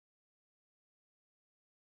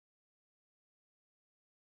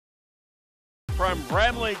from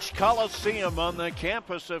Bramlage Coliseum on the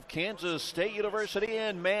campus of Kansas State University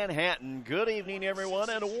in Manhattan. Good evening, everyone,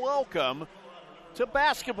 and welcome to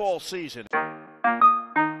basketball season.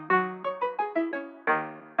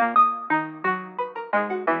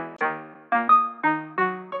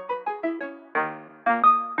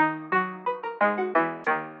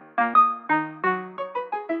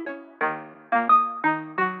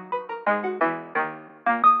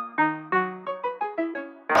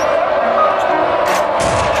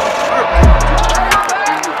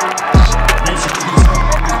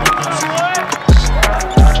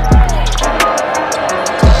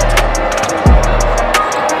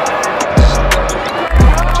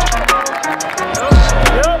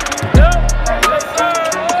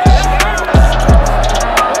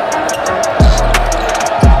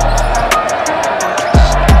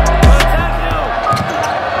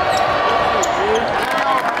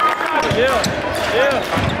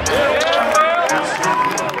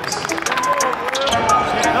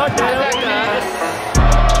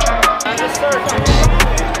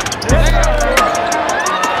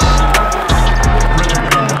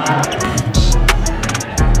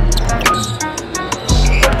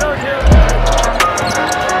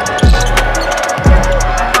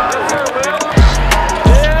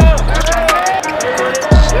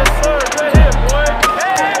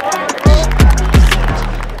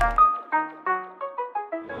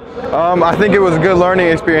 I think it was a good learning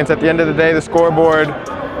experience. At the end of the day, the scoreboard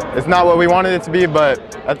is not what we wanted it to be, but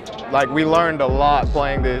we learned a lot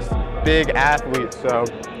playing this big athlete. So,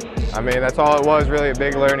 I mean, that's all it was, really a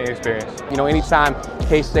big learning experience. You know, anytime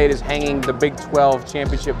K-State is hanging the Big 12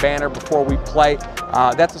 championship banner before we play,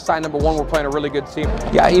 that's a sign, number one, we're playing a really good team.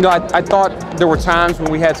 Yeah, you know, I thought there were times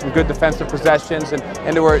when we had some good defensive possessions,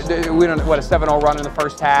 and there were, we don't know, what, a 7-0 run in the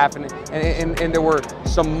first half, and there were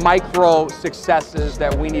some micro successes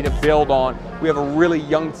that we need to build on. We have a really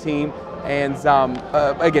young team, and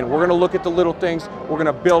again, we're going to look at the little things. We're going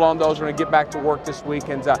to build on those. We're going to get back to work this week,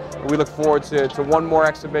 and we look forward to one more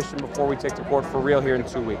exhibition before we take the court for real here in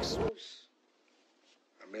 2 weeks.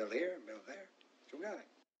 A mill here, a mill there. You got it.